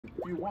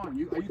you want. Are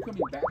you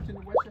coming back to the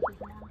Westchester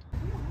tomorrow?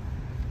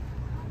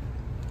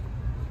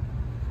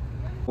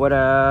 What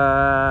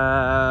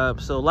up?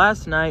 So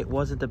last night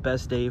wasn't the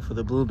best day for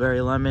the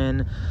blueberry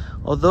lemon.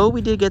 Although we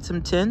did get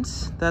some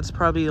tints, that's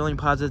probably the only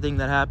positive thing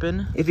that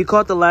happened. If you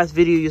caught the last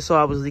video, you saw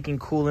I was leaking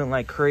coolant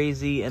like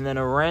crazy, and then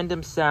a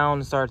random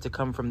sound started to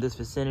come from this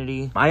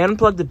vicinity. I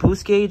unplugged the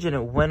boost gauge and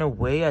it went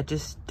away. I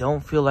just don't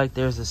feel like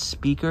there's a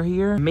speaker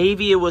here.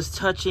 Maybe it was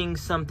touching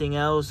something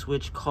else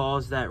which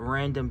caused that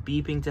random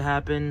beeping to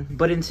happen.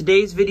 But in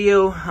today's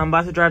video, I'm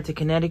about to drive to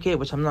Connecticut,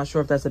 which I'm not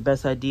sure if that's the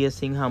best idea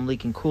seeing how I'm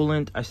leaking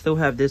coolant. I still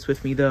have this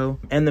with me though.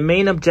 And the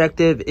main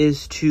objective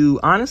is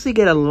to honestly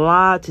get a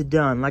lot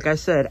done. Like I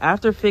said,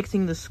 after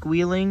fixing the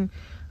squealing,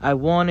 I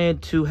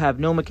wanted to have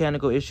no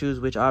mechanical issues,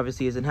 which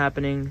obviously isn't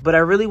happening. But I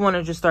really want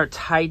to just start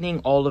tightening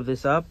all of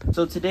this up.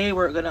 So today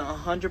we're going to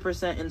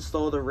 100%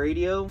 install the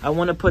radio. I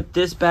want to put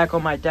this back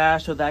on my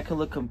dash so that can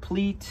look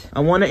complete. I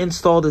want to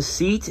install the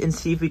seat and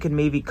see if we can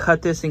maybe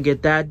cut this and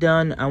get that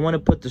done. I want to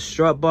put the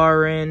strut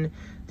bar in.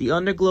 The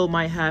underglow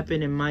might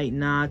happen, it might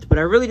not. But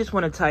I really just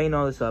want to tighten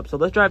all this up. So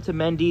let's drive to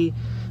Mendy.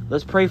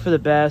 Let's pray for the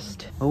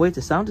best. Oh wait,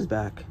 the sound is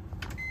back.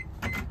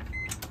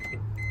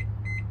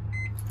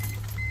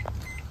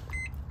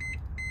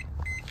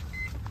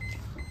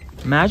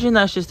 Imagine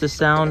that's just the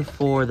sound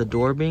for the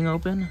door being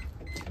open.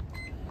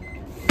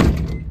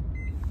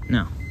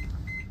 No.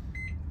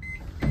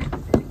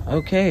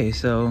 Okay,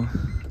 so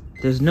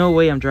there's no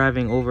way I'm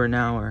driving over an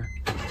hour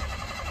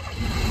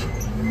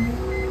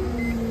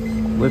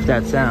with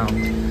that sound.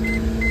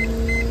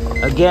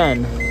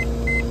 Again,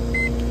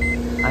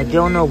 I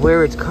don't know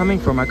where it's coming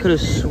from. I could have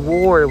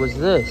swore it was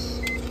this.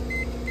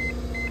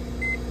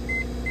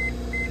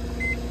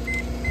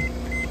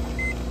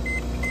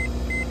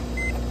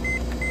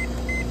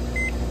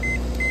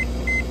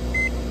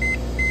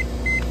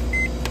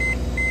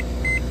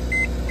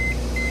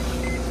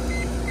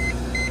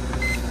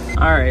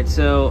 All right,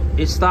 so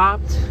it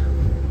stopped.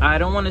 I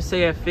don't want to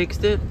say I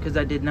fixed it because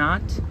I did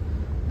not,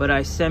 but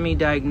I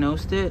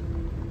semi-diagnosed it.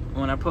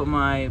 When I put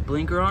my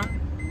blinker on,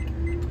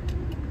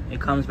 it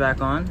comes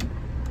back on,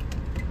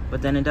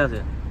 but then it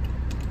doesn't.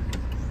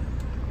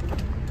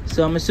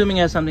 So I'm assuming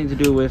it has something to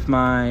do with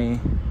my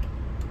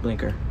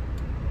blinker.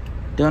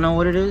 Don't know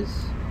what it is.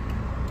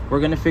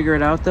 We're gonna figure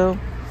it out though.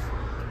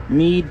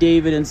 Me,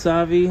 David, and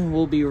Savi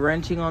will be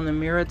wrenching on the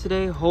Mira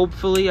today.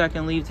 Hopefully I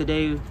can leave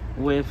today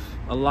with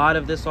a lot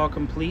of this all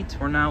complete.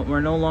 We're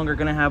no longer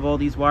gonna have all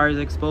these wires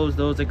exposed,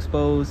 those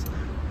exposed,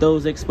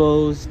 those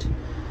exposed.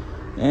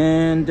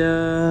 And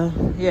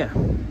yeah,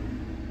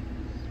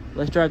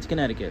 let's drive to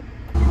Connecticut.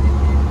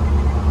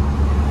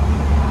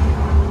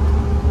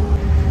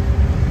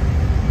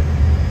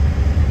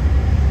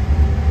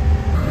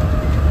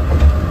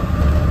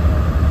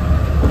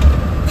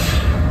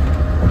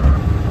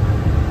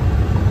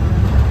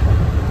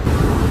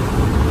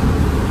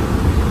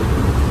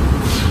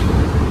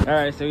 All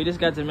right, so we just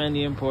got to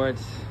Mendy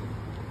Imports.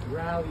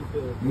 Rally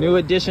build. New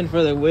addition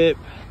for the whip.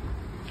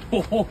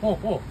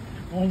 Oh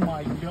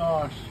my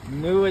gosh.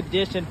 New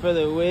addition for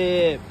the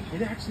whip.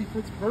 It actually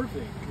fits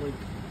perfect. Like,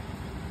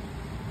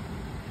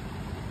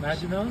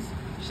 imagine those.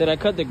 Should I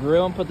cut the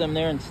grill and put them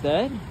there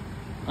instead?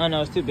 Oh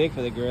no, it's too big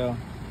for the grill.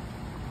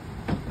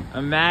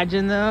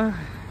 Imagine though.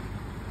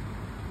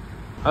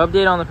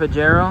 Update on the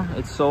Pajero.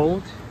 It's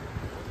sold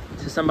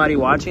to somebody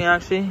watching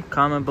actually.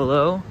 Comment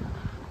below.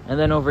 And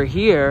then over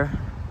here,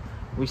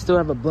 we still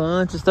have a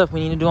bunch of stuff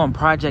we need to do on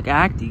Project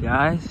Acty,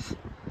 guys.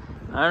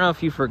 I don't know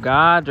if you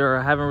forgot or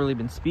haven't really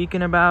been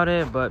speaking about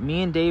it, but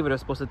me and David are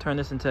supposed to turn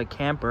this into a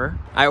camper.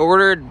 I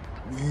ordered,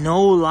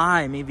 no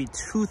lie, maybe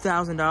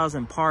 $2,000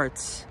 in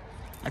parts.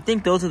 I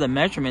think those are the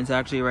measurements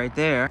actually right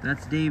there.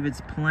 That's David's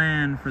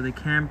plan for the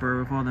camper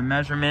with all the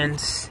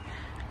measurements.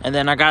 And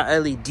then I got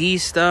LED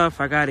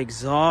stuff, I got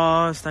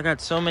exhaust, I got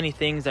so many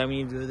things that we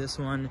need to do with this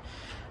one.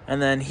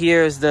 And then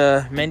here's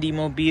the Mendy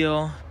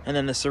Mobile, and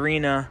then the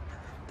Serena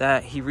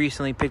that he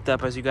recently picked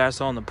up, as you guys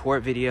saw in the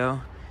port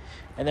video.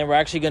 And then we're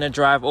actually going to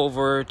drive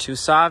over to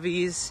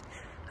Savi's.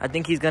 I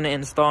think he's going to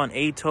install an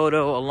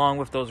Atoto along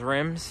with those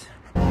rims.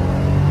 On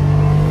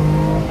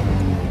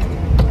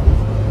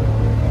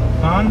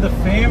the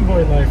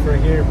fanboy life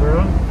right here,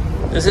 bro.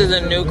 This is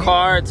a new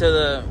car to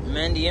the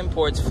Mendy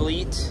Imports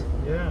fleet.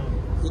 Yeah.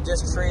 He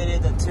just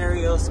traded the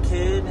Terios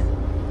Kid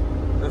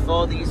with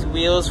all these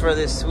wheels for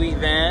this sweet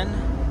van.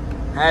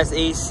 Has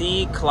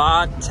AC,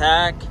 clock,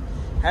 tack.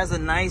 Has a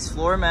nice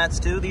floor mats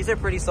too. These are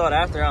pretty sought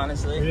after,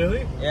 honestly.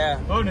 Really? Yeah.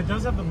 Oh, and it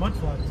does have the mud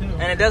flap too.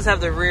 And it does have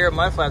the rear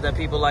mud flap that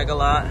people like a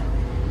lot.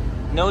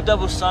 No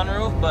double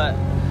sunroof, but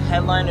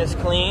headline is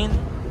clean.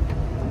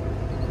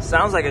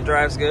 Sounds like it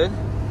drives good.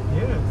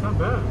 Yeah, it's not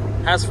bad.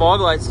 Has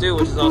fog lights too,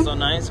 which is also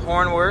nice.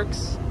 Horn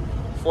works.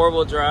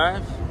 4-wheel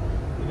drive.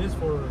 It is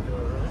 4-wheel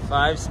drive,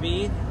 right?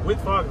 5-speed.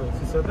 With fog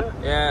lights, you said that?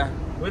 Yeah.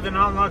 With an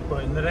unlock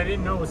button that I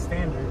didn't know was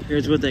standard.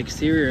 Here's what the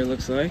exterior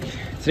looks like.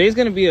 Today's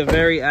gonna be a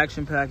very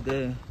action-packed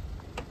day.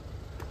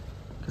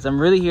 Because I'm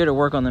really here to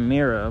work on the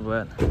Mira,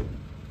 but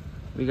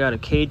We got a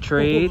K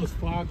trade. Those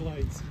fog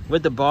lights.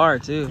 With the bar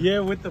too. Yeah,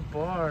 with the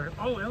bar.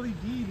 Oh,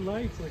 LED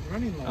lights, like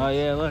running lights. Oh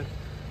yeah, look.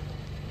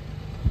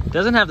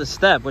 Doesn't have the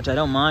step, which I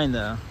don't mind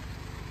though.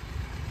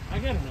 I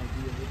got an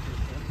idea with this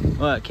stuff.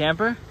 What,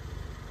 camper?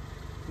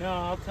 No,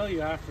 I'll tell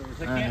you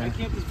afterwards. I can't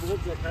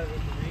divulge that kind of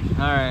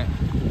information. Alright.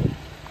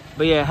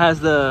 But yeah, it has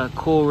the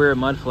cool rear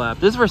mud flap.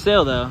 This is for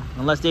sale though,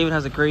 unless David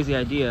has a crazy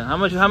idea. How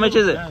much is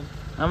it?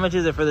 How much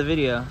is it for the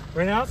video?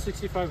 Right now it's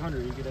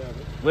 $6,500. You could have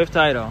it. With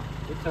title.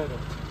 With title.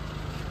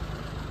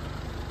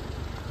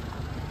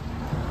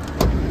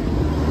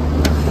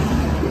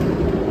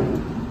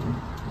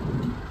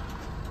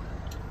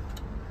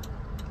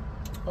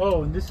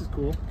 Oh, and this is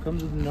cool.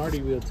 Comes with a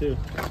Nardi wheel too.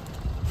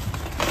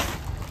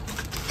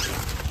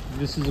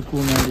 This is a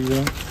cool Nardi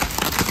wheel.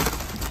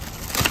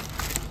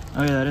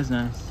 Oh yeah, that is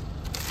nice.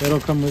 That'll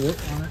come with it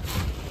on it.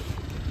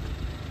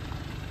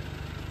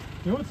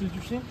 You know what's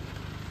interesting?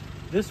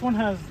 This one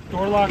has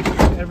door locks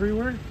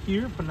everywhere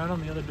here, but not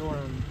on the other door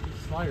on the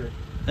slider.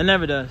 It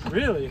never does.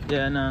 Really?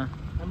 Yeah, no.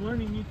 I'm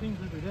learning new things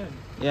every day.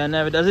 Yeah, it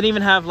never doesn't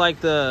even have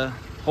like the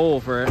hole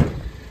for it.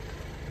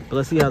 But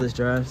let's see how this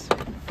drives.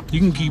 You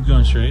can keep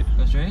going straight.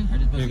 Go straight? Or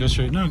just yeah, go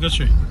straight. No, go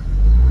straight.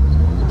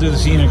 Do the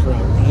scenic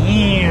route.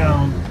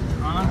 Damn.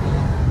 I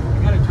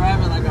gotta drive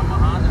it like I'm a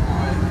Honda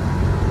boy.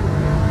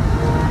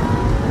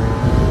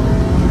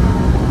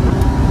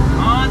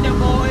 Honda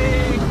boy.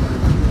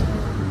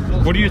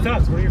 What are your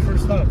thoughts? What are your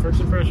first thoughts?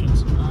 First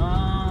impressions?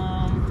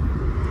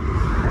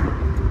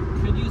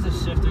 Could use a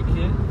shifter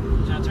kit.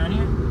 Should I turn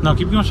here? No,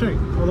 keep going straight.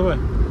 All the way.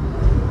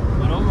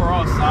 But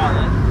overall,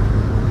 solid.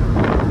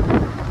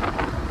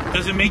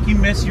 Does it make you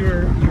miss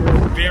your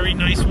very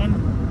nice one?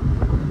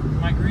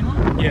 My green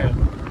one? Yeah.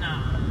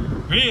 Nah.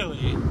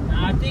 Really?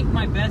 Nah, I think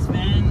my best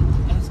man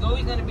is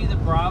always going to be the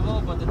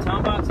Bravo, but the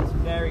Tom Box is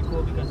very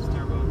cool because it's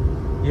turbo.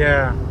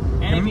 Yeah.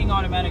 And it being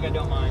automatic, I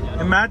don't mind.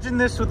 Imagine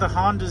this with a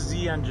Honda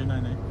Z engine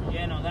in it.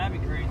 Yeah, no,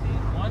 that'd be crazy.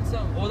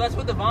 Well, that's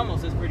what the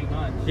Vamos is pretty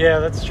much. Yeah,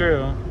 that's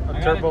true.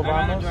 Turbo Vamos.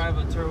 I gotta drive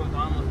a turbo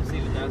Vamos to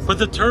see what that's But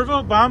the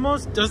turbo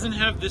Vamos doesn't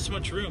have this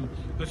much room.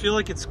 I feel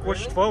like it's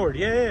squished forward.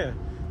 Yeah.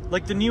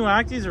 Like the new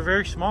Acties are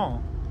very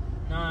small.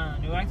 Nah,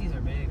 new Acties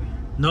are big, man.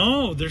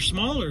 No, they're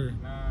smaller.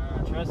 Nah,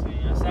 trust me.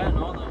 I sat in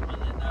all of them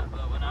and did that,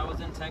 but when I was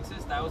in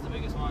Texas, that was the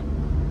biggest one.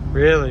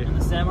 Really? And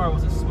the Sandbar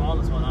was the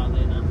smallest one out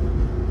there now.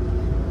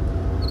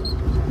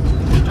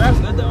 It drives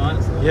good though,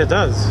 honestly. Yeah, it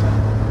does.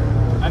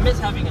 I miss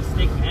having a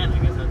stick hand, I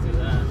guess I'd say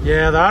that.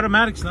 Yeah, the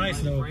automatic's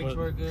nice though. The brakes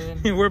were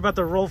good. We're about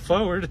to roll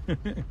forward.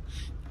 There's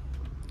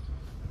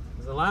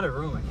a lot of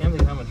room. I can't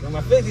believe how much room.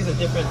 I feel like these are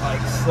different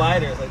like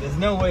sliders. Like there's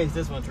no way it's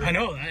this much room. I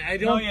know. I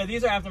don't. No, yeah,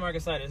 these are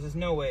aftermarket sliders. There's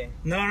no way.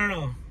 No.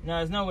 No,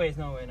 there's no way.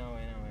 No way.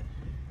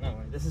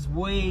 This is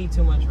way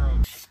too much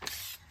room.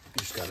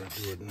 Just gotta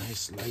do a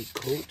nice light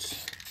coat.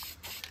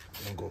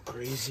 Don't go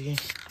crazy.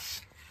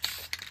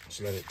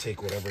 Just let it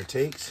take whatever it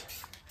takes,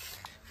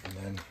 and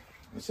then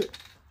that's it.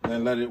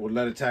 And then we'll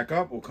let it tack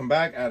up. We'll come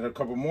back, add a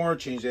couple more,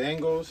 change the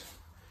angles.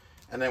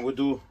 And then we'll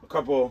do a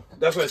couple,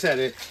 that's what I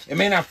said. It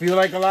may not feel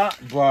like a lot,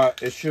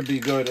 but it should be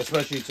good,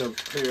 especially to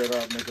clear it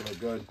up, make it look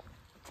good.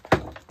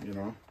 You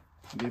know,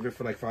 leave it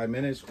for like 5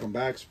 minutes, come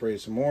back, spray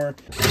it some more.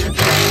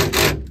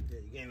 Yeah, you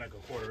gain like a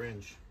 1/4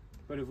 inch.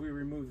 But if we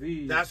remove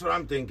these. That's what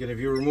I'm thinking. If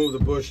you remove the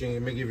bushing,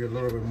 it may give you a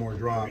little bit more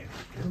drop.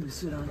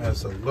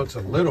 That looks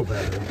a little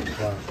better.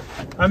 But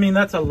I mean,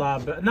 that's a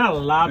lot better. Not a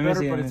lot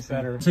better, but it's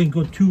better. I'm saying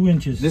go 2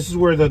 inches. This is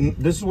where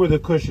the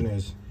cushion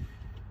is.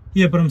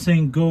 Yeah, but I'm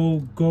saying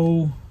go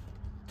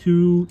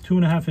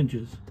 2.5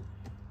 inches,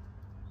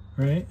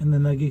 right? And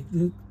then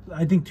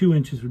I think 2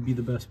 inches would be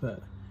the best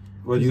bet.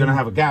 Well, you're gonna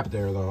have a gap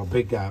there though, a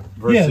big gap.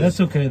 Versus yeah, that's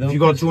okay though. If you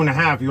go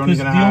 2.5, you're only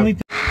gonna have.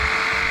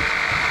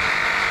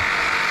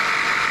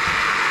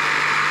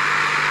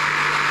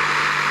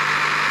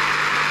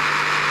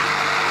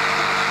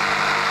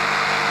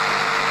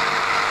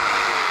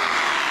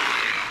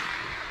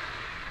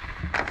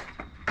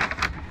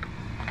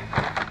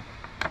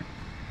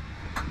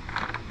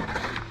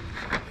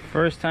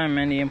 First time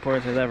Mendy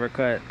Imports has ever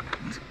cut.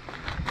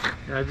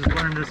 Yeah, I just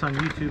learned this on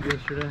YouTube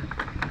yesterday.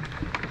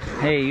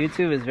 Hey,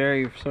 YouTube is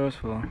very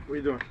resourceful. What are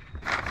you doing?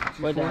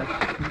 What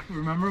dash?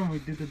 Remember when we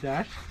did the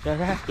dash?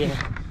 Yeah.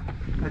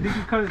 I think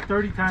we cut it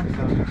 30 times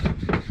though.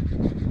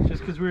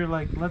 Just because we were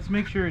like, let's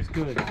make sure it's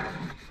good.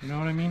 You know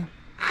what I mean?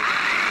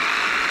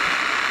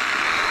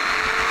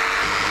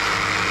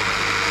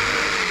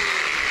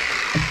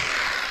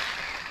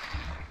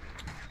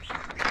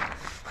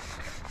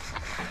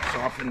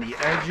 Soften the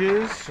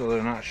edges so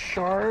they're not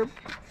sharp.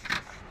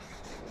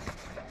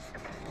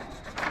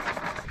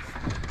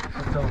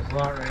 That was a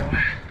lot right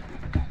now.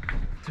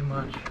 Too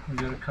much. We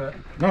gotta cut.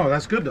 No,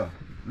 that's good though.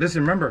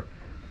 Listen, remember,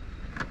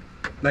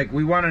 like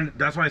we wanted.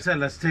 That's why I said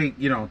let's take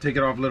it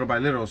off little by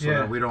little so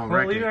that we don't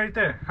wreck leave it it. right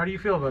there. How do you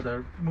feel about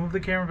that? Move the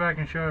camera back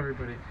and show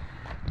everybody.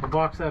 A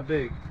box that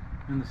big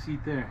and the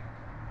seat there.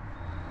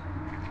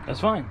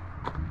 That's fine.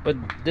 But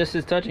this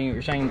is touching you.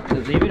 You're saying to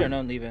leave it or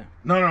not leave it?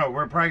 No,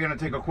 we're probably gonna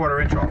take a 1/4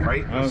 inch off,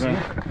 right? Okay.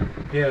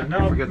 Yeah,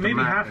 no, maybe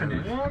half an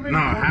inch. No,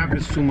 half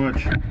is too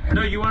much.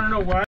 No, you want to know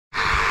why?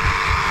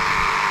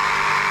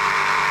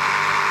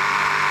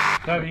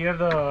 Tabby, you have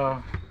the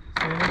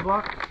cylinder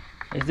block?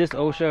 Is this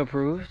OSHA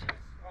approved?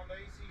 On the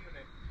AC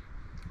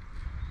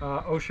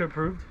unit. OSHA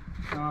approved?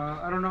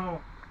 I don't know.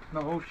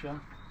 No, OSHA.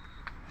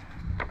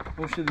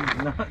 OSHA these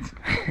nuts.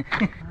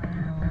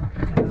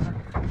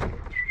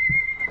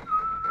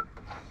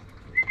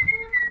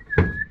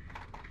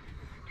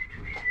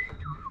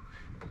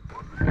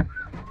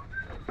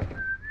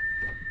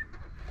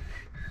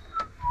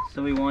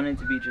 So we want it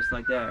to be just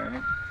like that,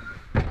 right?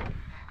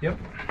 Yep.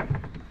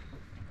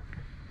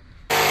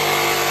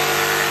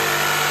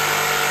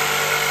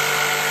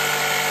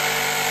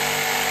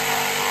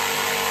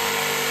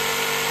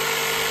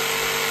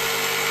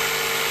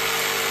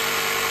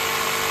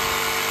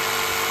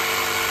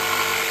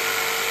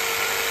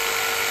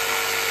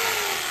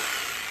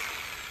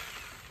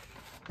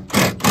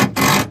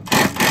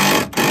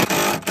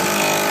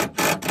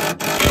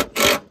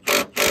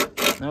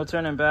 No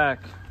turning back.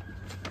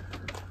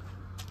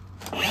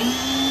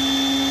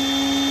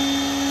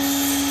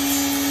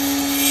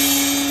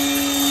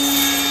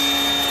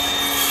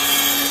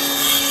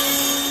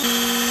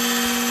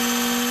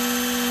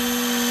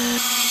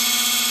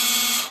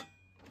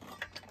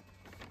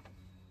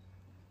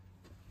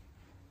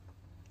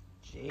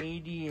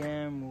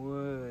 JDM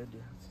wood.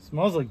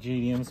 Smells like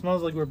JDM. It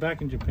smells like we're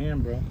back in Japan,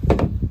 bro.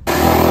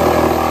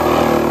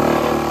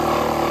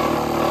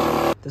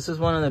 This is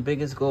one of the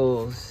biggest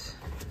goals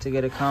to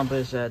get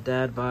accomplished at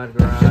Dad Bod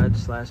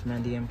Garage /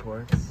 Mendy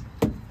Imports.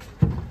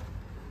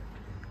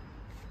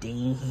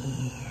 Damn.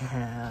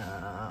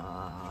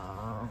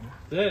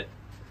 That's it.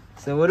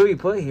 So what do we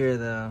put here,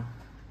 though?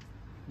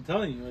 I'm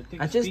telling you.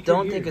 I just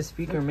don't think a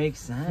speaker makes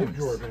sense. Flip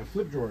drawer, man.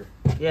 Flip drawer.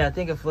 Yeah, I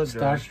think a flip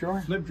drawer. Stash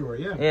drawer? Flip drawer,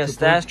 yeah. Yeah,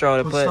 stash drawer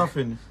to put stuff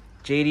in.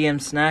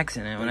 JDM snacks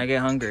in it when I get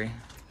hungry.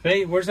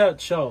 Hey, where's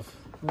that shelf?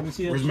 Let me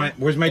see that shelf.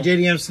 Where's my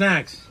JDM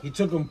snacks? He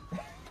took them.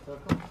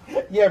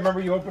 Yeah,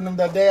 remember you opened them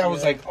that day? I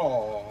was like,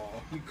 oh.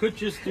 You could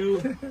just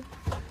do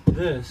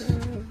this.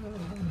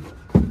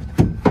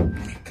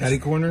 Caddy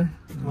corner?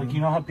 Like,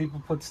 you know how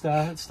people put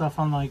stuff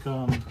on like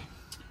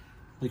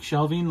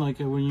shelving, like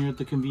when you're at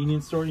the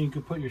convenience store, you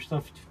could put your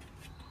stuff.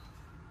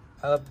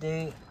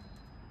 Update.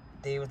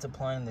 David's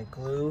applying the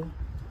glue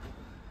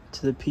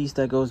to the piece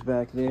that goes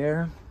back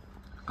there.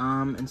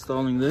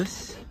 Installing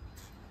this.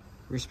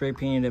 We spray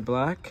painted it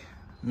black.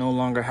 No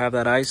longer have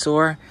that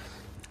eyesore.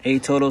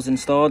 Atoto's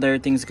installed.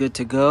 Everything's good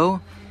to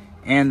go.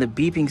 And the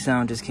beeping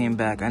sound just came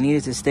back. I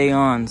needed to stay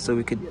on so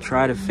we could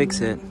try to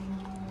fix it.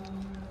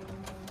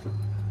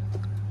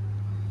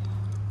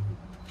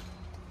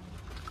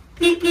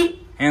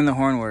 And the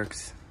horn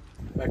works.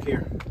 Back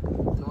here.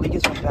 The leak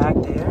is from back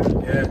there?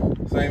 Yeah,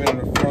 it's not even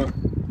in the front.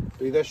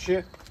 See that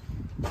shit?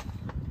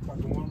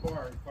 Fucking one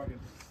bar. Fucking.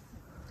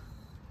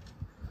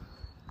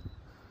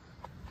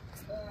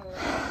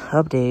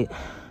 Update.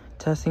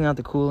 Testing out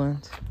the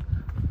coolant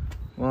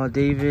while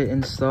David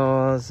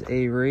installs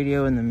a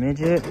radio in the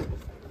Midget.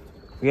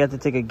 We have to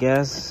take a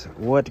guess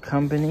what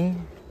company.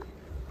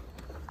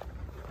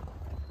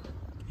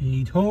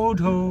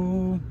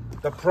 Atoto.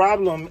 The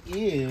problem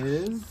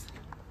is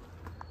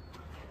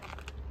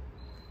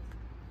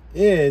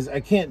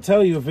I can't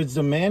tell you if it's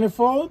the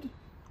manifold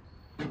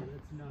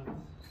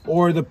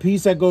or the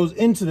piece that goes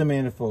into the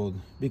manifold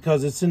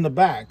because it's in the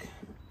back.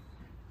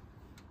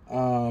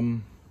 Let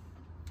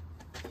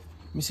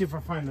me see if I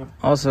find the...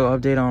 Also,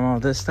 update on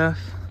all this stuff.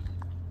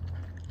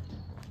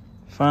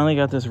 Finally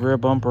got this rear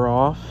bumper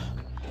off.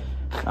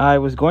 I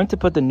was going to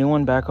put the new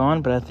one back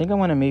on, but I think I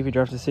want to maybe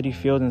drive to City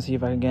Field and see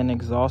if I can get an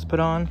exhaust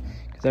put on,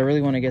 because I really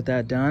want to get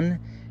that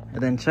done.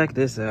 And then check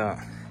this out.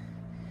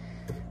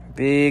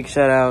 Big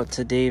shout out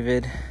to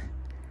David.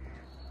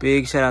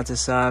 Big shout out to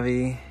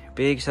Savi.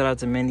 Big shout out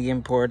to Mendy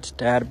Imports,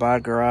 Dad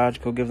Bod Garage.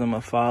 Go give them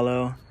a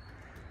follow.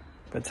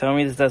 But tell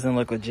me this doesn't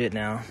look legit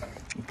now.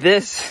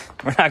 This,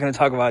 we're not going to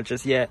talk about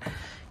just yet,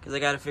 because I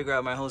got to figure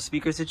out my whole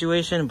speaker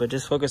situation, but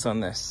just focus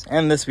on this.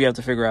 And this we have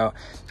to figure out.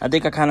 I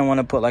think I kind of want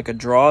to put like a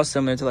drawer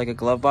similar to like a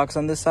glove box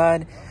on this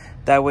side.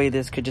 That way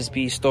this could just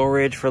be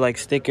storage for like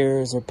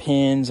stickers or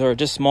pins or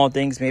just small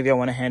things maybe I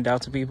want to hand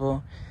out to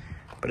people.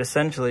 But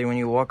essentially, when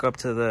you walk up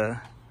to the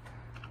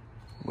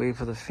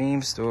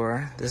WayBeforeTheFame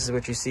store, this is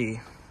what you see.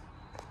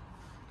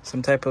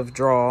 Some type of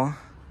drawer,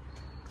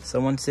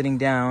 someone sitting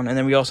down, and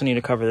then we also need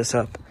to cover this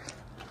up.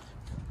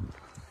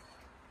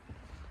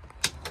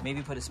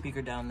 Maybe put a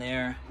speaker down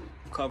there,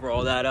 cover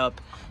all that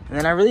up. And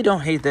then I really don't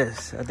hate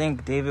this. I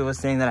think David was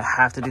saying that I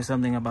have to do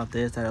something about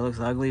this, that it looks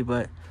ugly,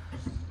 but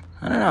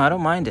I don't know, I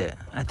don't mind it.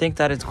 I think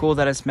that it's cool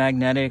that it's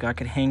magnetic. I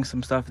could hang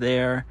some stuff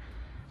there.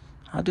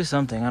 I'll do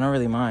something, I don't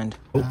really mind.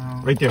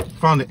 Oh, right there,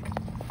 found it.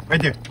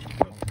 Right there.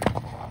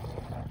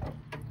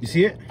 You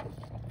see it?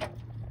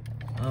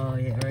 Oh,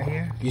 yeah, right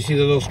here? You see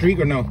the little streak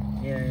or no?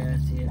 Yeah, I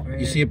see it.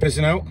 Right You see it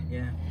pissing out?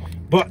 Yeah.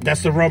 But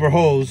that's the rubber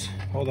hose.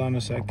 Hold on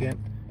a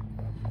second.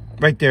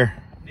 Right there.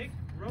 Nick,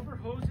 rubber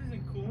hoses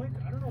and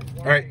coolant? I don't know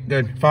why. All right,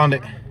 good. Found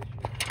it.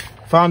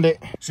 Found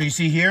it. So you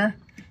see here,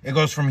 it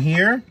goes from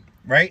here,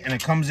 right? And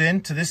it comes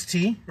in to this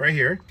T right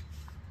here.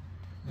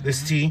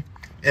 This T.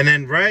 And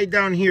then right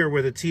down here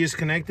where the T is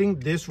connecting,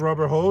 this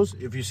rubber hose,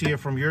 if you see it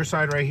from your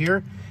side right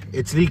here,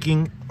 it's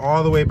leaking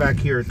all the way back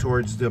here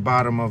towards the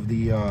bottom of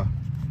the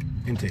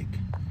intake.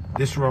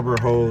 This rubber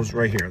hose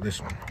right here, this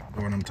one,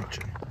 the one I'm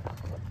touching.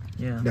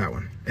 Yeah. That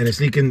one. And it's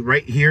leaking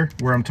right here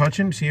where I'm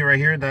touching. See it right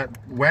here, that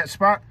wet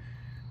spot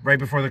right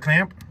before the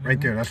clamp? Right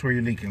there, that's where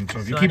you're leaking. So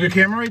if you keep your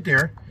camera right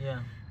there, yeah.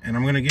 And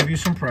I'm gonna give you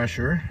some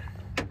pressure.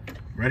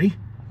 Ready?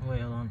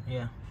 Wait, hold on,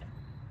 yeah.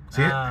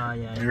 See it?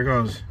 Yeah. There it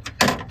goes.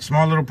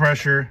 Small little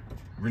pressure,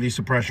 release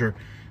the pressure.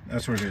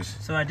 That's what it is.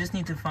 So I just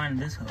need to find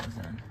this hose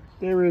then.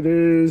 There it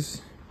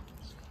is.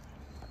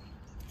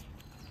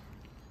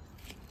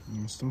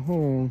 That's the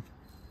hole.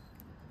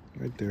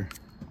 Right there.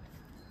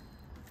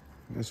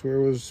 That's where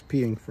it was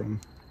peeing from.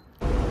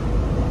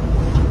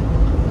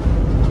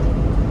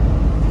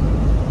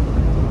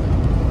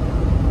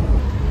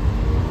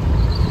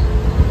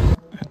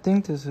 I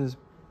think this is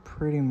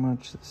pretty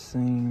much the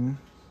same.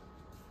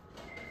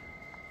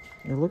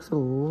 It looks a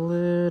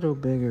little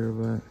bigger,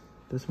 but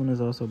this one is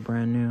also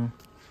brand new.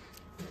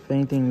 If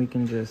anything, we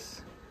can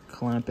just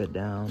clamp it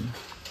down.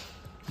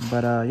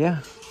 But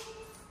yeah,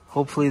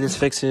 hopefully this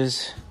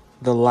fixes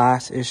the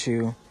last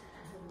issue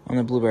on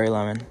the Blueberry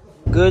Lemon.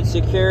 Good,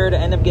 secured.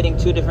 End up getting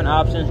 2 different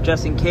options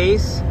just in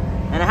case.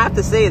 And I have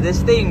to say,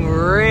 this thing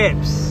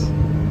rips.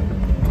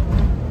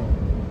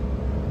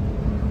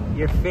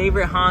 Your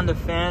favorite Honda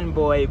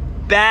fanboy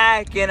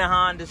back in a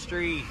Honda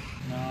Street.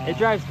 No. It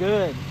drives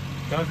good.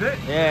 Does it?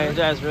 Yeah, it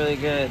drives really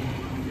good.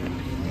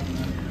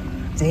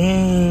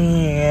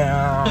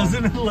 Damn.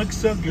 Doesn't it look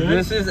so good?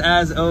 This is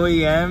as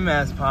OEM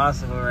as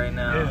possible right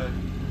now. Yeah.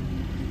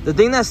 The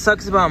thing that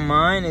sucks about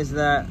mine is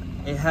that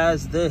it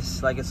has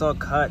this, like it's all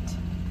cut.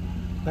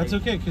 That's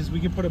okay, because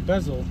we can put a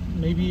bezel.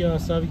 Maybe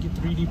Savi could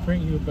 3D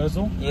print you a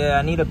bezel. Yeah,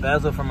 I need a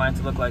bezel for mine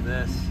to look like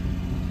this.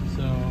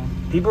 So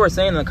people were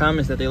saying in the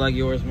comments that they like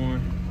yours more.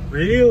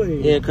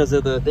 Really? Yeah, because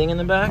of the thing in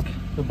the back.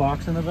 The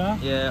box in the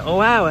back? Yeah. Oh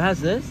wow, it has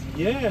this?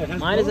 Yeah, it has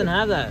mine both. doesn't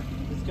have that.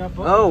 It's got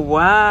both. Oh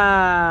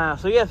wow.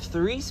 So you have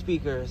 3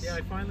 speakers. Yeah,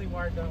 I finally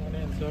wired that one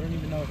in, so I don't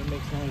even know if it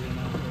makes noise or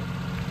not.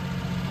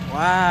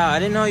 Wow, I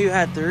didn't know you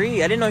had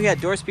 3. I didn't know you had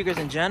door speakers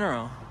in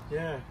general.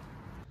 Yeah.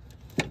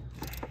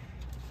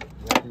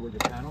 Exactly where your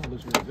panel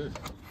looks really good.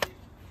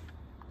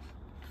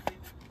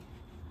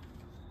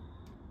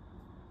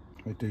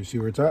 Right there, you see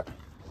where it's at?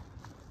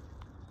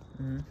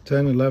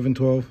 10, 11,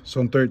 12, so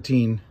on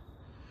 13.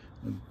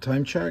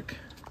 Time check.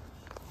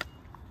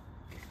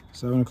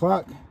 7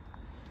 o'clock.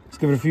 Let's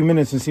give it a few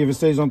minutes and see if it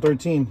stays on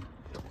 13.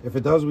 If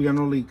it does, we got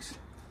no leaks.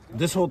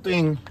 This whole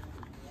thing,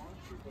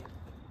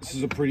 this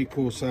is a pretty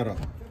cool setup.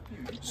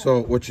 So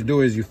what you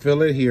do is you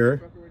fill it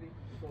here,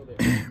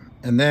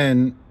 and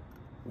then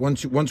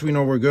once we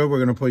know we're good, we're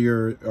gonna put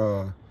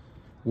your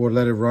we'll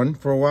let it run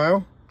for a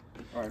while,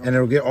 and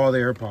it'll get all the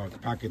air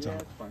pockets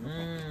out.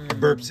 It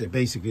burps it,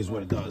 basically, is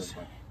what it does.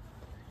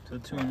 So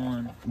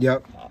 2-in-1.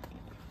 Yep.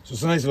 So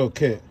it's a nice little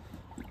kit.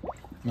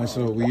 Nice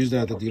little. We use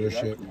that at the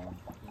dealership.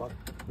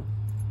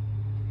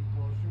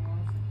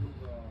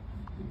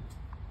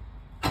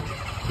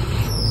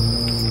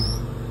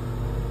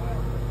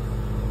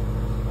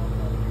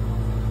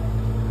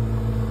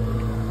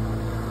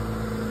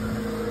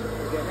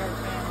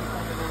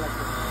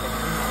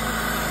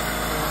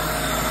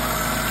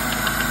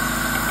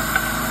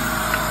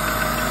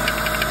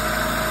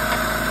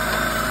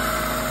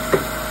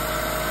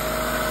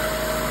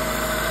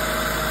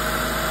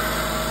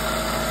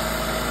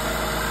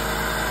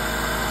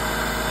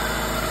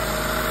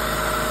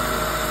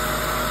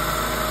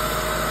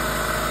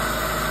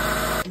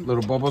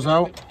 Little bubbles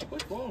out,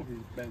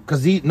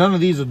 because none of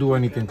these will do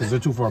anything because they're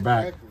too far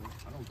back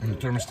and the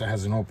thermostat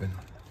hasn't opened.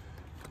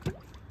 You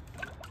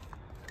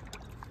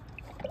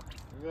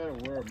gotta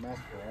wear a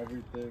mask for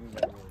everything, you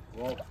gotta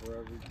wear a glove for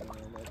everything.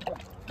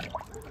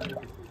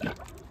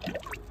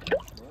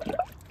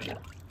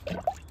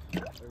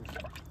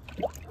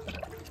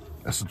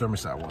 That's the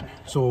thermostat one.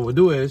 So what we'll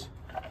do is,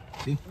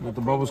 see, let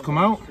the bubbles come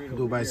out,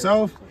 do it by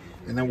itself,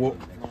 and then we'll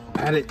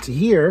add it to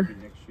here.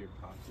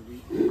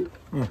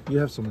 Oh, you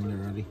have some in there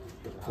already.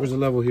 Where's the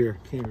level here?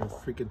 Can't even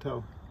freaking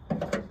tell.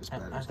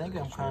 I think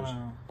I'm kind of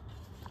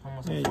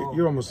almost. Yeah,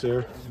 you're almost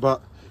there.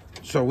 But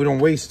so we don't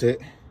waste it.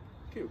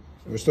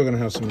 We're still gonna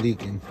have some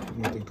leaking.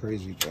 Nothing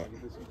crazy, but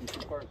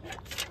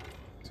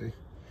see.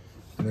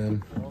 And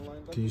then,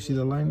 can you see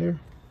the line there?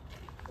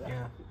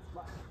 Yeah.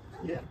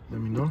 Yeah.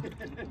 Let me know.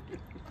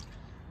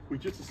 We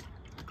just.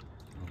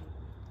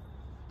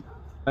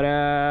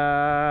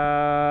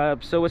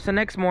 So it's the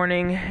next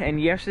morning,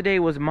 and yesterday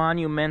was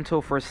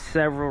monumental for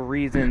several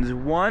reasons.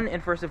 One,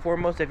 and first and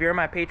foremost, if you're on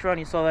my Patreon,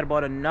 you saw that I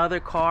bought another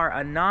car,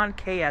 a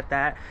non-K at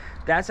that.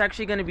 That's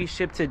actually going to be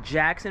shipped to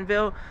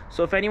Jacksonville.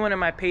 So if anyone in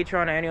my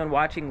Patreon or anyone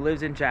watching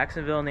lives in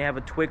Jacksonville and they have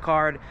a TWIC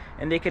card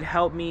and they could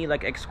help me,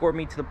 like escort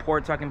me to the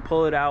port so I can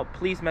pull it out,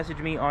 please message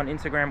me on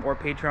Instagram or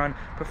Patreon,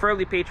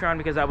 preferably Patreon,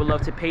 because I would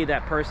love to pay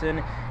that person.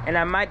 And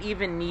I might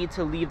even need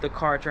to leave the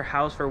car at your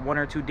house for 1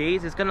 or 2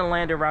 days. It's going to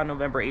land around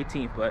November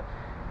 18th, but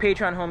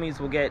Patreon homies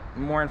will get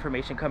more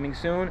information coming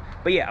soon.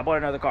 But yeah, I bought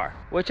another car,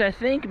 which I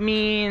think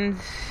means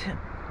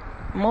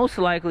most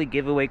likely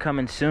giveaway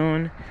coming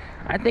soon.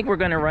 I think we're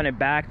gonna run it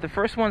back. The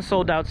first one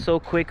sold out so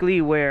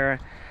quickly where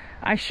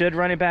I should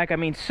run it back. I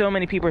mean, so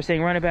many people are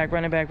saying run it back,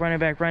 run it back, run it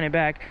back, run it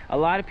back. A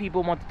lot of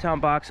people want the town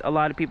box. A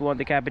lot of people want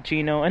the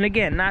cappuccino. And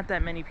again, not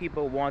that many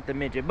people want the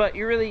midget, but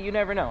you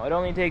never know. It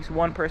only takes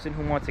one person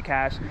who wants the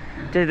cash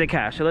to the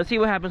cash. So let's see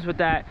what happens with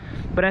that.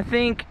 But I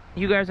think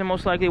you guys are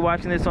most likely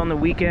watching this on the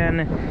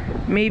weekend.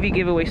 Maybe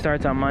giveaway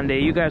starts on Monday.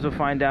 You guys will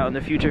find out in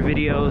the future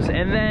videos.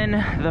 And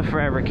then the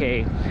Forever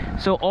K.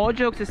 So all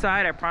jokes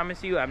aside, I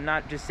promise you, I'm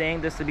not just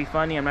saying this to be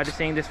funny. I'm not just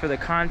saying this for the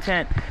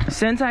content.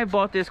 Since I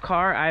bought this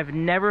car, I've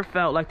never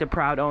felt like the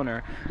proud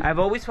owner. I've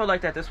always felt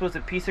like that this was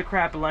a piece of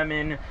crap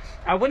lemon.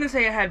 I wouldn't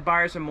say I had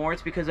buyer's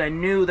remorse because I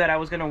knew that I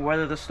was going to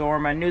weather the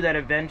storm. I knew that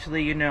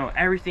eventually, you know,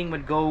 everything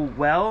would go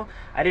well.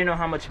 I didn't know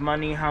how much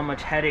money, how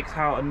much headaches,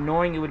 how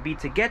annoying it would be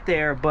to get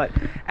there. But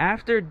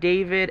after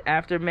David,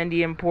 after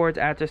Mendy Imports,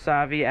 after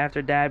Savi,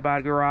 after Dad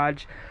Bod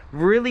Garage,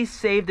 really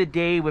saved the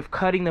day with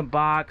cutting the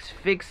box,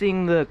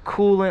 fixing the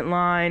coolant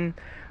line,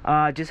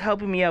 just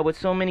helping me out with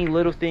so many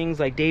little things.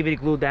 Like David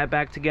glued that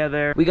back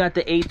together. We got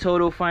the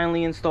Atoto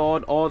finally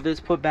installed, all this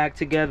put back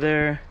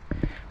together.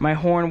 My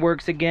horn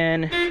works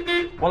again.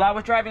 While I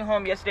was driving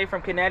home yesterday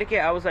from Connecticut,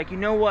 I was like, you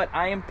know what?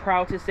 I am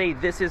proud to say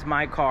this is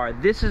my car.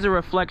 This is a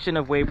reflection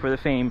of Wait for the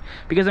Fame.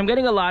 Because I'm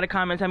getting a lot of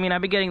comments. I mean,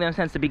 I've been getting them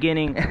since the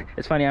beginning.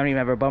 It's funny, I don't even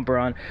have a bumper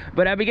on.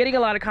 But I've been getting a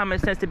lot of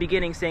comments since the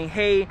beginning saying,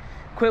 hey,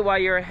 quit while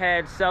you're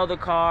ahead, sell the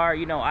car.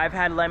 You know, I've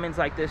had lemons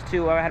like this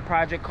too. I've had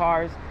project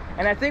cars.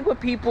 And I think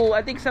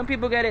some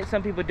people get it,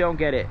 some people don't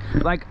get it.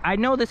 Like, I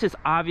know this is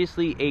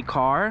obviously a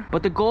car,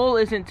 but the goal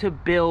isn't to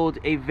build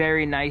a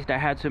very nice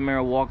Daihatsu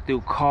Mira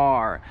walkthrough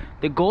car.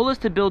 The goal is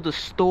to build a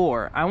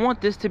store. I want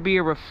this to be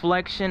a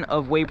reflection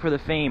of Wait for the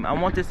Fame. I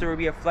want this to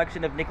be a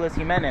reflection of Nicholas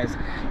Jimenez.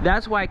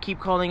 That's why I keep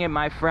calling it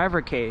my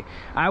Forever K.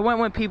 I want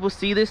when people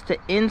see this to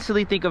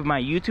instantly think of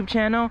my YouTube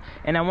channel,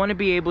 and I want to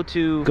be able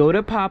to go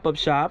to pop-up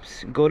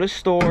shops, go to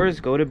stores,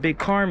 go to big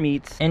car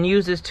meets, and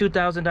use this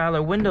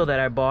 $2,000 window that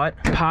I bought,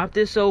 pop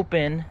this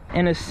open,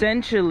 and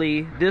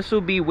essentially this will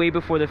be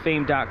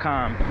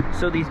WayBeforeTheFame.com.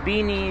 So these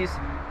beanies,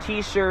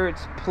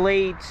 t-shirts,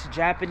 plates,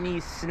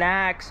 Japanese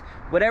snacks,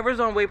 whatever's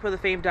on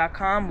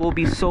WayBeforeTheFame.com will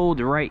be sold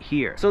right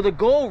here. So the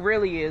goal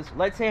really is,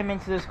 let's say I'm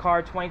into this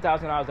car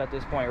 $20,000 at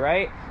this point,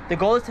 right? The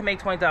goal is to make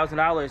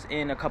 $20,000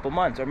 in a couple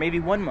months, or maybe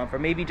 1 month, or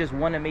maybe just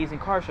one amazing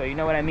car show. You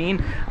know what I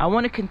mean? I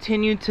want to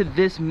continue to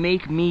this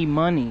make me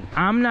money.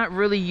 I'm not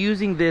really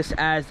using this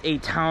as a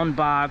town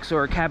box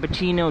or a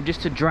cappuccino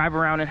just to drive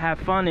around and have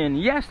fun in.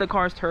 Yes, the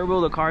car's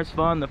turbo, the car's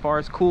fun, the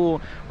car's cool.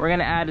 We're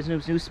gonna add his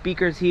new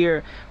speakers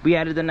here. We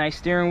added the nice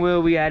steering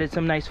wheel. We added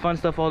some nice fun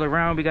stuff all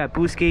around. We got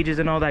boost gauges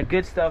and all that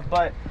good stuff,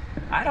 but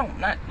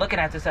not looking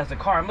at this as a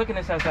car. I'm looking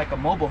at this as like a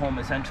mobile home,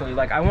 essentially.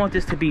 Like, I want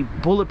this to be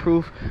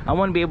bulletproof. I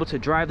want to be able to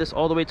drive this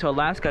all the way to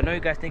Alaska. I know you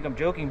guys think I'm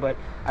joking, but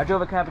I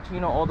drove a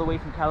cappuccino all the way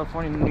from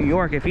California to New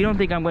York. If you don't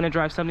think I'm going to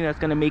drive something that's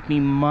going to make me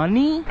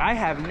money, I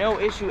have no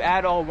issue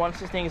at all once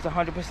this thing is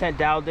 100%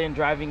 dialed in,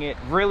 driving it.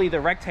 Really, the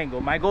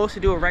rectangle. My goal is to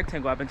do a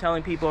rectangle. I've been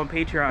telling people on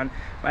Patreon,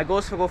 my goal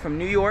is to go from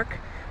New York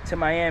to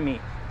Miami,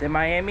 then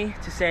Miami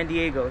to San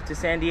Diego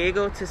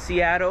to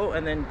Seattle,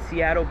 and then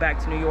Seattle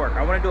back to New York.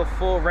 I want to do a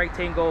full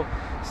rectangle,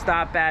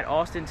 stop at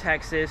Austin,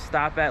 Texas,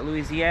 stop at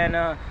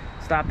Louisiana,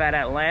 stop at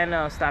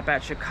Atlanta, stop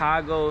at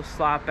Chicago,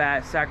 stop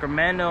at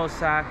Sacramento,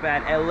 stop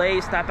at LA,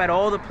 stop at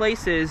all the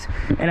places.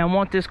 And I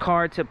want this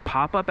car to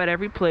pop up at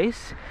every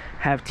place,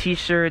 have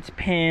t-shirts,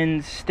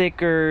 pins,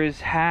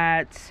 stickers,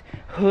 hats,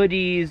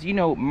 hoodies, you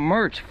know,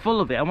 merch,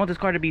 full of it. I want this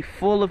car to be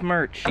full of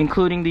merch,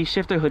 including these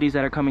shifter hoodies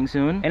that are coming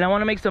soon. And I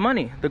want to make some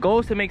money. The goal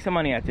is to make some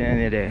money at the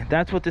end of the day.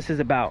 That's what this is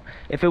about.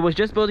 If it was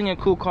just building a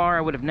cool car,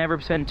 I would have never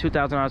spent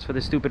 $2,000 for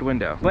this stupid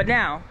window. But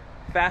now,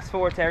 fast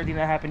forward to everything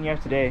that happened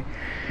yesterday.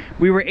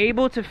 We were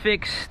able to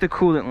fix the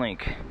coolant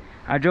leak.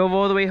 I drove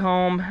all the way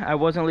home. I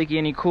wasn't leaking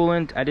any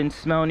coolant. I didn't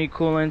smell any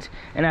coolant.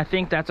 And I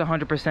think that's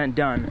 100%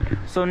 done.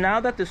 So now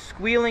that the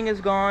squealing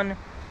is gone,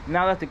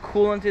 now that the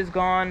coolant is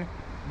gone,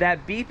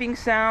 that beeping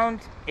sound,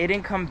 it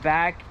didn't come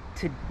back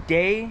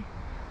today.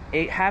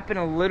 It happened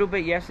a little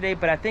bit yesterday,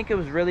 but I think it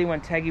was really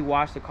when Teggy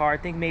washed the car. I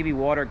think maybe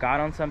water got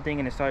on something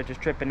and it started just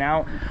tripping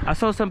out. I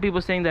saw some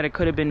people saying that it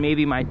could have been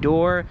maybe my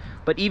door,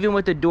 but even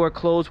with the door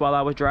closed while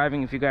I was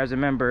driving, if you guys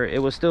remember,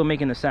 it was still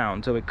making the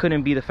sound. So it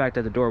couldn't be the fact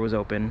that the door was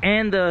open.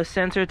 And the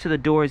sensor to the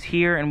door is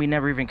here, and we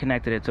never even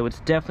connected it. So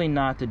it's definitely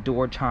not the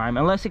door chime,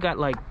 unless it got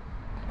like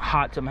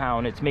hot somehow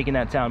and it's making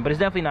that sound, but it's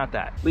definitely not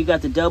that. We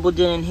got the double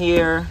din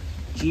here.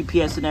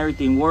 GPS and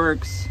everything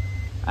works.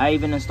 I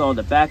even installed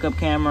a backup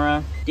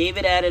camera.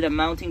 David added a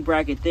mounting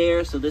bracket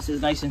there, so this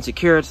is nice and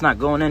secure. It's not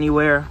going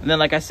anywhere. And then,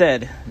 like I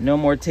said, no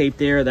more tape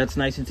there. That's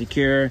nice and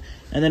secure.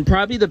 And then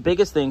probably the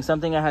biggest thing,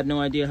 something I had no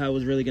idea how it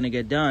was really gonna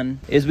get done,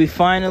 is we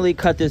finally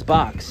cut this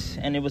box.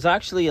 And it was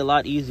actually a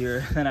lot easier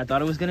than I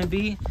thought it was gonna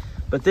be.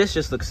 But this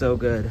just looks so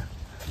good.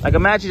 Like,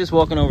 imagine just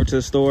walking over to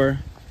the store.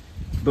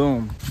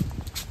 Boom.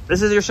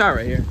 This is your shot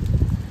right here.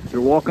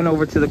 You're walking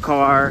over to the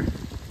car.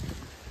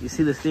 You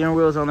see the steering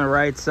wheel's on the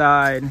right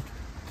side.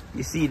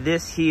 You see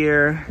this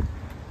here.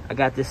 I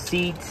got the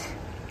seat.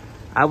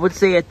 I would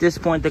say at this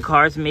point the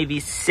car's maybe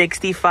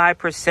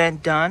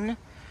 65% done.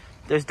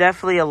 There's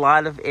definitely a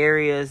lot of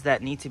areas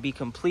that need to be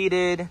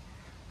completed.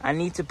 I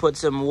need to put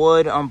some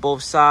wood on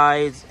both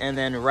sides and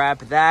then wrap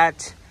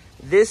that.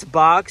 This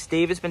box,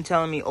 David's been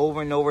telling me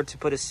over and over to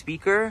put a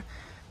speaker.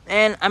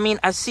 And I mean,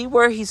 I see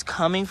where he's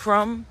coming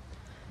from.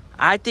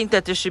 I think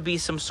that there should be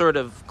some sort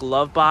of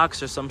glove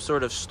box or some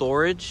sort of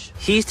storage.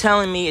 He's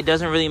telling me it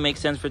doesn't really make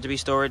sense for it to be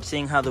storage,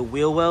 seeing how the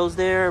wheel well's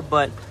there,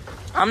 but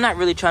I'm not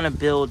really trying to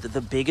build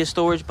the biggest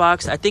storage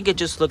box. I think it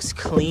just looks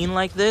clean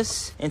like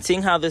this. And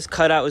seeing how this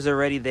cutout is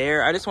already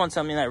there, I just want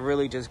something that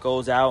really just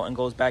goes out and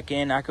goes back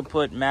in. I could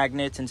put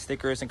magnets and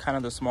stickers and kind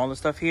of the smaller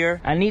stuff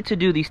here. I need to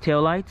do these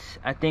taillights.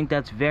 I think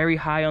that's very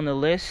high on the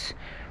list.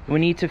 We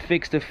need to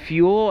fix the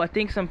fuel. I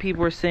think some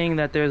people are saying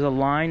that there's a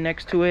line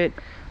next to it.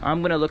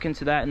 I'm gonna look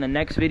into that in the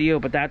next video,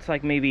 but that's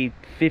like maybe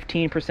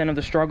 15% of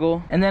the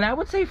struggle. And then I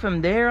would say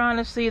from there,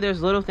 honestly,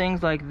 there's little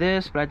things like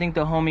this, but I think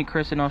the homie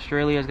Chris in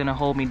Australia is gonna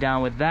hold me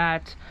down with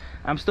that.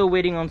 I'm still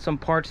waiting on some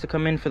parts to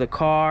come in for the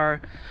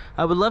car.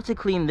 I would love to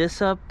clean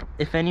this up.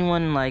 If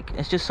anyone, like,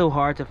 it's just so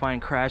hard to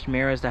find crashed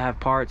mirrors that have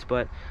parts,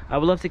 but I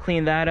would love to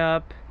clean that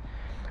up.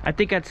 I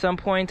think at some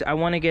point I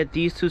want to get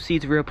these two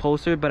seats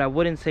reupholstered, but I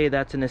wouldn't say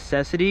that's a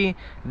necessity.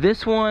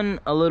 This one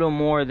a little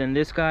more than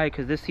this guy,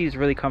 because this seat is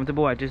really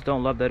comfortable. I just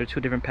don't love that they're two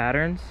different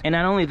patterns. And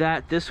not only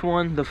that, this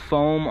one, the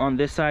foam on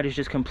this side is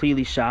just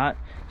completely shot,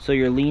 so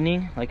you're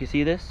leaning, like you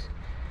see this,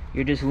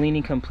 you're just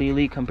leaning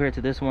completely compared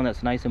to this one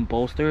that's nice and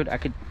bolstered. I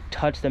could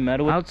touch the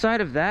metal.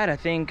 Outside of that, I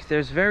think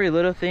there's very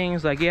little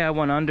things, like, yeah, I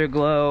want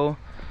underglow,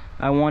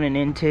 I want an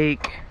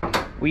intake.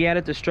 We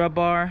added the strut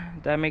bar.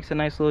 That makes a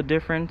nice little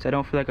difference. I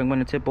don't feel like I'm going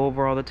to tip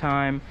over all the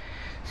time.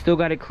 Still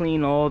got to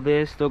clean all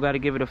this. Still got to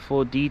give it a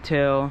full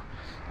detail.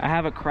 I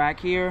have a crack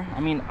here. I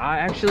mean,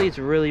 actually, it's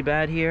really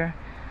bad here.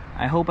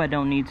 I hope I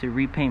don't need to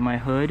repaint my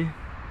hood.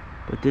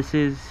 But this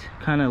is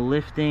kind of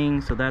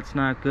lifting, so that's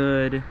not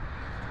good.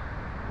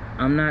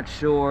 I'm not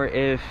sure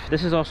if...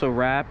 This is also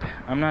wrap.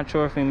 I'm not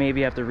sure if we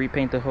maybe have to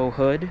repaint the whole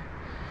hood.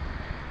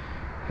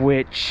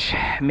 Which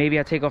maybe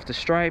I take off the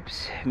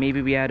stripes,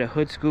 maybe we add a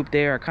hood scoop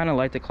there. I kind of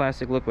like the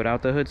classic look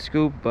without the hood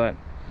scoop, but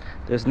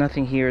there's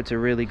nothing here to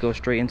really go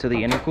straight into the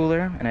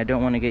intercooler, and I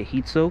don't want to get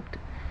heat soaked.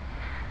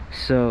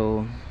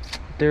 So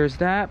there's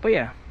that. But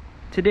yeah,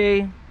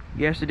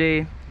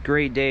 yesterday,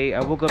 great day.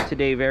 I woke up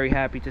today very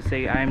happy to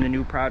say I am the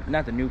new proud,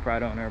 not the new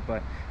proud owner,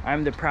 but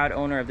I'm the proud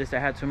owner of this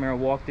Daihatsu Mira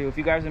walkthrough. If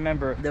you guys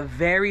remember, the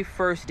very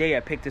first day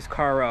I picked this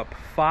car up,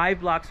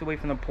 5 blocks away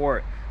from the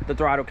port, the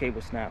throttle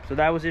cable snapped. So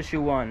that was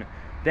issue 1.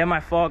 Then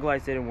my fog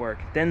lights didn't work.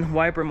 Then the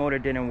wiper motor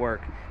didn't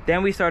work.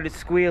 Then we started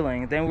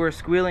squealing. Then we were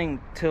squealing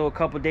till a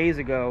couple days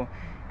ago.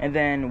 And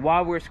then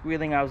while we were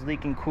squealing, I was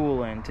leaking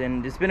coolant.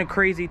 And it's been a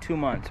crazy 2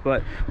 months.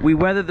 But we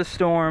weathered the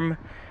storm.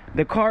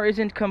 The car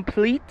isn't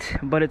complete,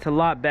 but it's a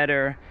lot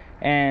better.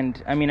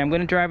 And, I mean, I'm going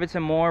to drive it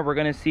some more. We're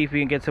going to see if we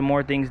can get some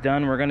more things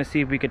done. We're going to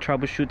see if we could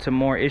troubleshoot some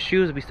more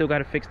issues. We still got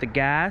to fix the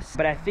gas.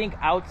 But I think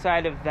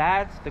outside of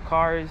that, the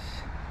car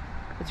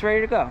it's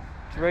ready to go.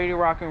 It's ready to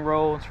rock and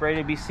roll. It's ready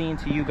to be seen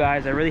to you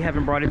guys. I really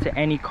haven't brought it to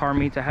any car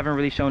meets. I haven't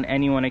really shown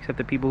anyone except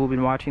the people who've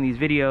been watching these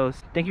videos.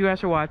 Thank you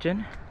guys for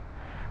watching.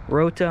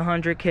 Road to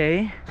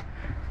 100K.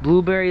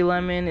 Blueberry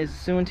Lemon is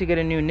soon to get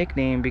a new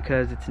nickname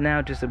because it's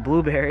now just a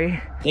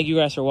blueberry. Thank you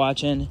guys for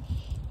watching.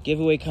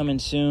 Giveaway coming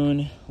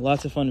soon.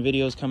 Lots of fun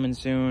videos coming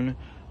soon.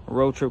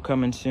 Road trip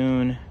coming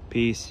soon.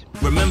 Peace.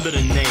 Remember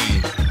the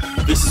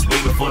name. This is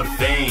way before the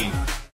fame.